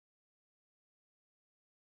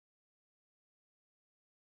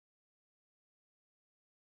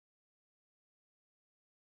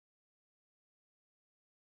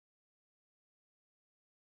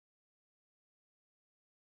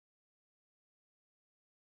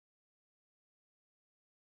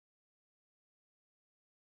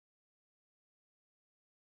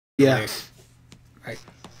Yeah. Right.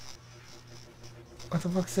 What the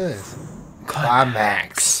fuck is this?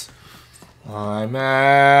 Climax. Climax.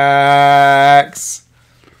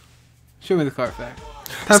 Show me the card fact.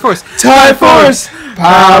 Time Force. Time Force.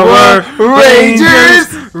 Power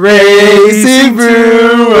Rangers racing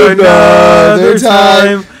through another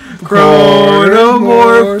time.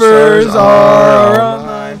 Chronomorphers are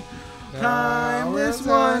online. Timeless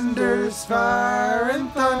wonders, fire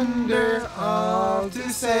and thunder, all to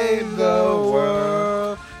save the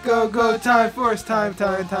world. Go, go, Time Force, time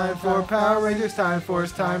for Power Rangers, Time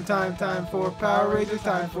Force, time for Power Rangers,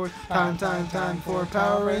 Time Force, time for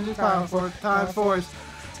Power Rangers, Time Force, Time Force,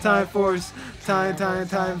 Time Force,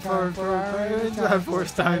 time for Power Rangers, Time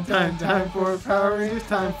Force, time for Power Rangers,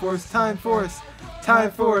 Time Force, Time Force,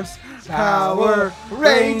 Time Force, Power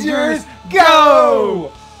Rangers,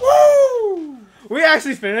 go! Woo! We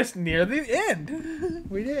actually finished near the end.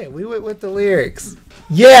 We did. We went with the lyrics.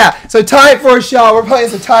 Yeah. So Time Force, y'all. We're playing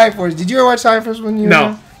some Time Force. Did you ever watch Time Force when you? No. Were?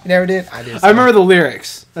 You never did. I did. I remember the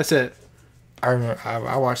lyrics. That's it. I remember.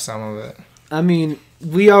 I watched some of it. I mean,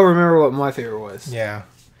 we all remember what my favorite was. Yeah.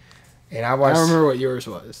 And I watched. I remember what yours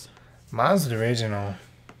was. Mine's the original.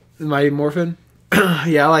 Mighty Morphin.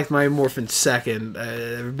 Yeah, I liked Mighty Morphin second.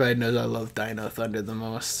 Everybody knows I love Dino Thunder the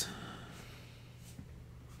most.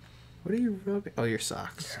 What are you rubbing? Oh, your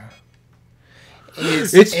socks. Yeah.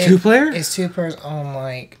 It's two-player? It's two players on,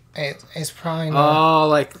 like, it's probably not. Oh,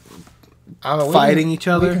 like fighting each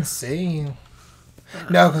other? We can see.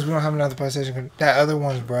 No, because we don't have another PlayStation. That other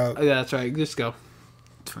one's broke. Oh, yeah, that's right. Just go.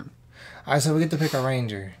 It's fine. Alright, so we get to pick a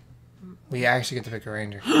ranger. We actually get to pick a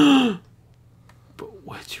ranger. But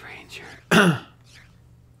which ranger?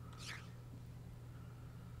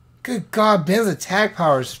 Good God, Ben's attack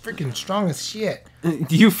power is freaking strong as shit.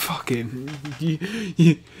 You fucking...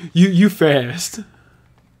 You fast.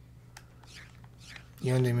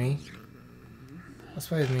 You undo me? Let's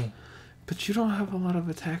play with me. But you don't have a lot of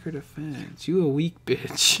attack or defense. You a weak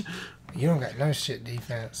bitch. You don't got no shit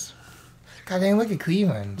defense. God dang, look at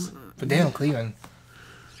Cleveland's. But damn, Cleveland.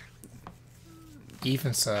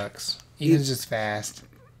 Ethan sucks. Ethan's just fast.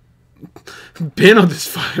 Ben will just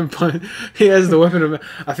fucking punch. He has the weapon of...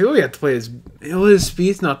 I feel we have to play his... His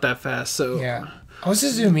speed's not that fast, so... Yeah. I was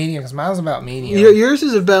just doing medium, because mine's about medium. Yours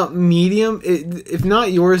is about medium. If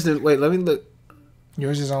not yours, then... Wait, let me look.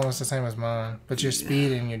 Yours is almost the same as mine, but your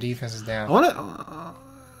speed and your defense is down. I want to...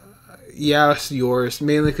 yeah, it's yours.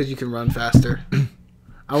 Mainly because you can run faster.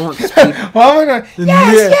 I want speed. Well, I'm gonna...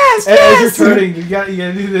 Yes! As you're turning, you gotta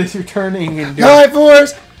do this. You're turning and doing... Time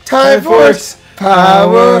Force! Time Force!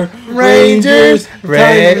 Power Rangers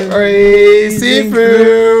racing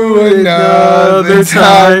through another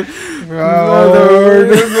time.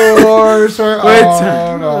 Wars are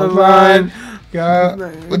on online.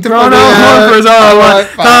 With the Chronomorphers are one.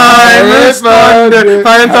 Timeless thunder,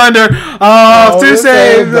 fire and thunder, off to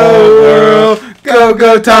save the world. Go,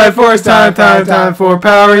 go, Time Force, time for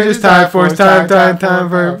Power Rangers, Time Force, time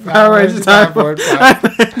for Power Rangers, time for... Wait,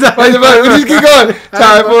 just keep going.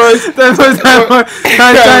 Time Force, time for Power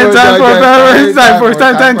Rangers, time for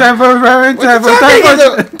Power Rangers,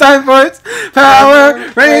 time for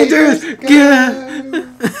Power Rangers,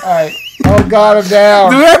 Alright. Oh God, I'm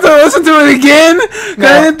down. Do we have to listen to it again? No.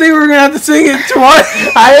 I didn't think we were going to have to sing it twice.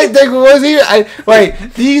 I didn't think we was either. Wait,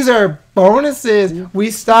 these are bonuses.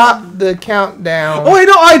 We stopped the countdown. Oh, wait,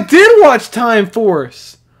 no, I did watch Time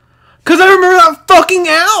Force. Because I remember that fucking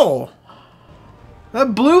owl.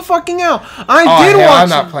 That blue fucking owl. I did watch I'm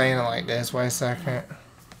not playing it like this. Wait a second.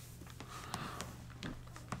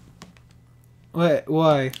 Wait,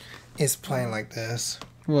 why? It's playing like this.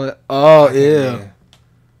 What? Oh, yeah.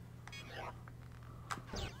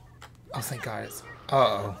 Oh, thank God.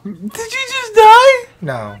 Uh-oh. Did you just die?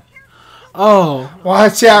 No. Oh.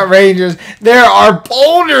 Watch out, Rangers. There are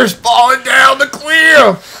boulders falling down the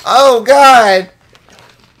cliff. Oh, God.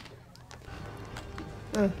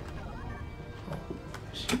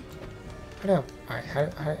 How do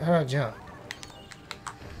I jump?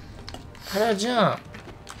 How do I jump?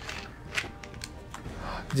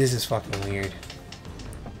 This is fucking weird.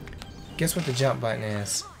 Guess what the jump button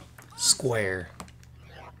is? Square.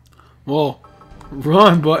 Well,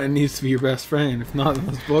 run button needs to be your best friend. If not,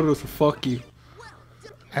 those photos will fuck you.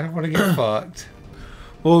 I don't want to get fucked.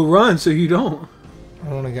 Well, run so you don't. I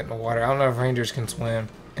don't want to get in the water. I don't know if Rangers can swim.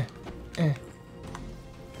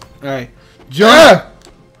 Alright. Jump!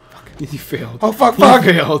 You failed. Oh, fuck. You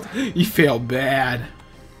failed. You failed bad.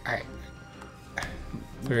 Alright.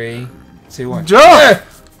 3, 2, 1. Jump!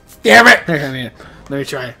 Damn it! Let me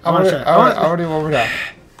try. I want to try. I want to do one more time.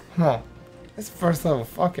 Come on. It's the first level.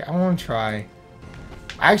 Fuck it. I want to try.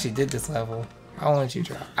 I actually did this level. I'll let you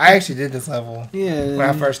try. I actually did this level. Yeah. When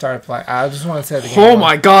I first started playing. I just want to say the game. Oh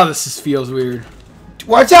my god, this feels weird.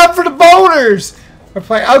 Watch out for the boners! We're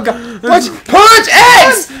playing. Oh god. Punch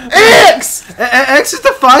X! X! X is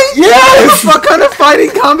the fight? Yes! What kind of fighting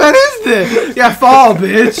combat is this? Yeah, fall,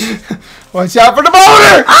 bitch. Watch out for the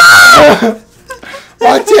boner! Ah!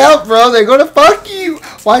 Watch out, bro. They're gonna fuck you.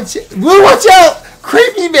 Watch out!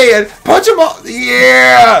 Creepy man! Punch him off!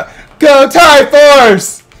 Yeah! Go Thai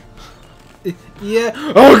Force! Yeah.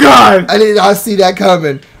 Oh god! I did not see that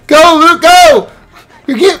coming. Go, Luke, go!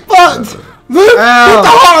 You get fucked! Luke, hit the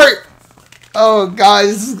heart! Oh god,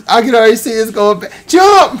 I can already see this going back.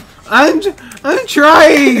 Jump! I'm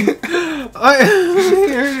trying! I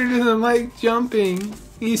doesn't like jumping.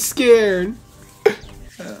 He's scared. What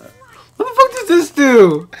the fuck does this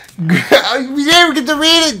do? We didn't get to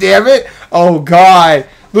read it, damn it! Oh god.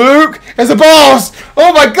 Luke, it's a boss!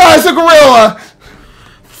 Oh my god, it's a gorilla!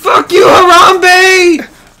 Fuck you, Harambe!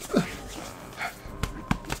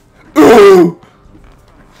 Ooh!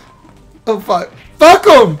 Oh fuck. Fuck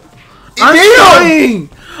him! I'm trying!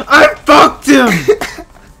 I fucked him!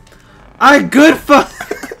 I good fuck.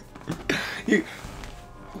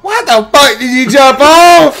 What the fuck did you jump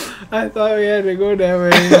off? I thought we had to go that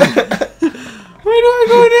way. Where do I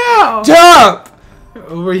go now? Jump!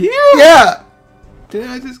 Over here? Yeah! Did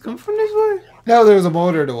I just come from this way? No, there was a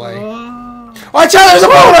motor in the way. Watch out, there's a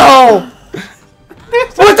motor hole!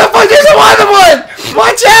 What the fuck? There's another one!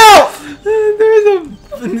 Watch out! There's a...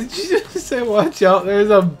 Did you just say watch out? There's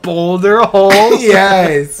a boulder hole?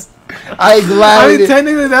 Yes. I mean,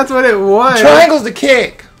 technically that's what it was. Triangle's the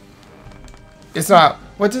kick. It's not.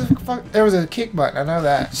 What the fuck? There was a kick button. I know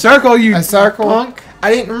that. Circle, you a circle. punk.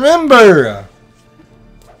 I didn't remember.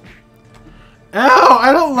 Ow!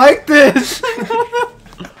 I don't like this.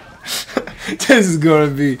 This is gonna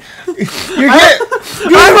be. Just run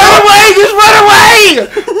away! Just run away!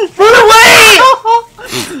 Run away!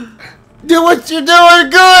 Do what you're doing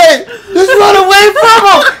good! Just run away from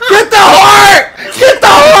him! Get the heart! Get the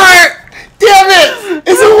heart! Damn it!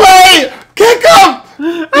 It's away! Kick him!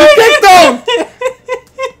 You kicked him!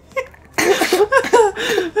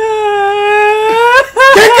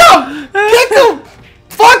 Kick him! Kick him!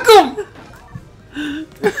 Fuck him!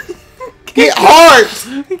 Get hearts!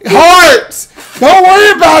 Hearts! Don't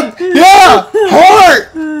worry about it! Yeah! Heart!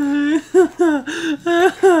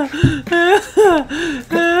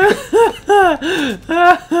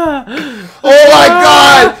 Oh my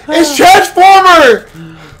god! It's Transformer!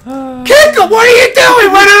 Kick him! What are you doing?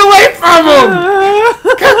 Running away from him!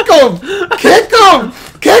 Kick him! Kick him!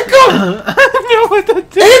 Kick him! I don't know what to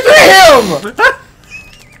do. Hit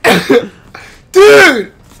him!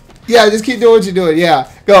 Dude! Yeah, just keep doing what you're doing. Yeah.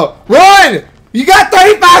 Go. Run! You got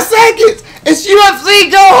 35 seconds! It's UFC!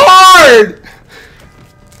 Go hard!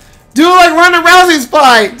 Do it like Ronda Rousey's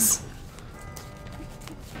fights!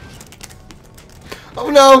 Oh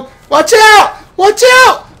no! Watch out! Watch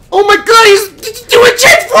out! Oh my god, he's doing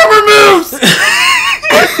Transformer moves!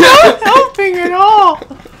 It's not helping at all!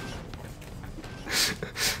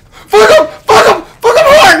 Fuck him! Fuck him! Fuck him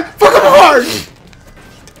hard! Fuck him hard!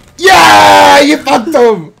 Yeah! You fucked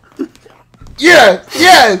him! Yes!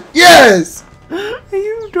 Yes! Yes!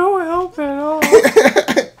 You don't help at all.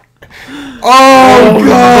 Oh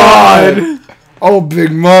god! Oh,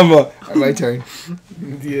 big mama! My turn.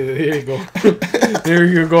 Yeah, there you go. There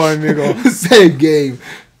you go, amigo. Same game.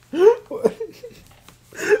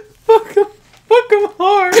 Fuck him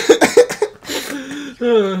hard.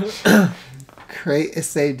 Create a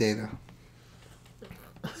save data.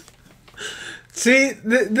 See,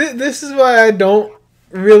 this is why I don't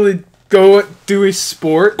really go do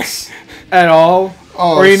sports at all.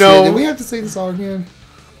 Oh, or, you know, did we have to sing the song again?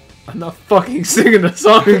 I'm not fucking singing the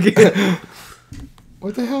song again.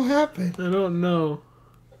 What the hell happened? I don't know.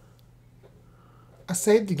 I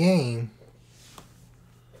saved the game.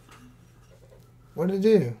 What did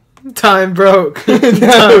it do? Time broke.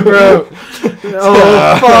 Time broke.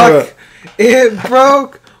 Oh, fuck. It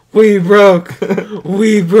broke. We broke.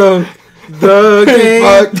 We broke the game.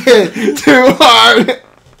 Fucked it too hard.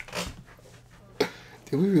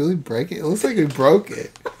 Did we really break it? It looks like we broke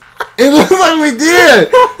it. It looks like we did.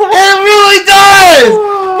 It really does.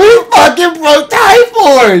 We fucking broke Thai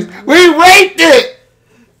Force. We raped it.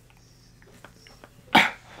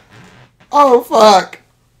 Oh fuck.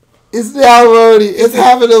 It's now loading. It's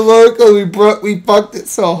having a load because we fucked it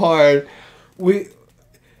so hard. We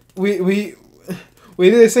did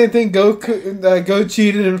the same thing Go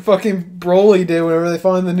cheated and fucking Broly did whenever they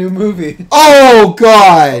found the new movie. Oh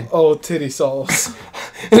god. Oh, titty sauce.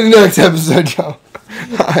 In the next episode, Joe.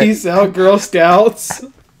 Peace out, Girl Scouts.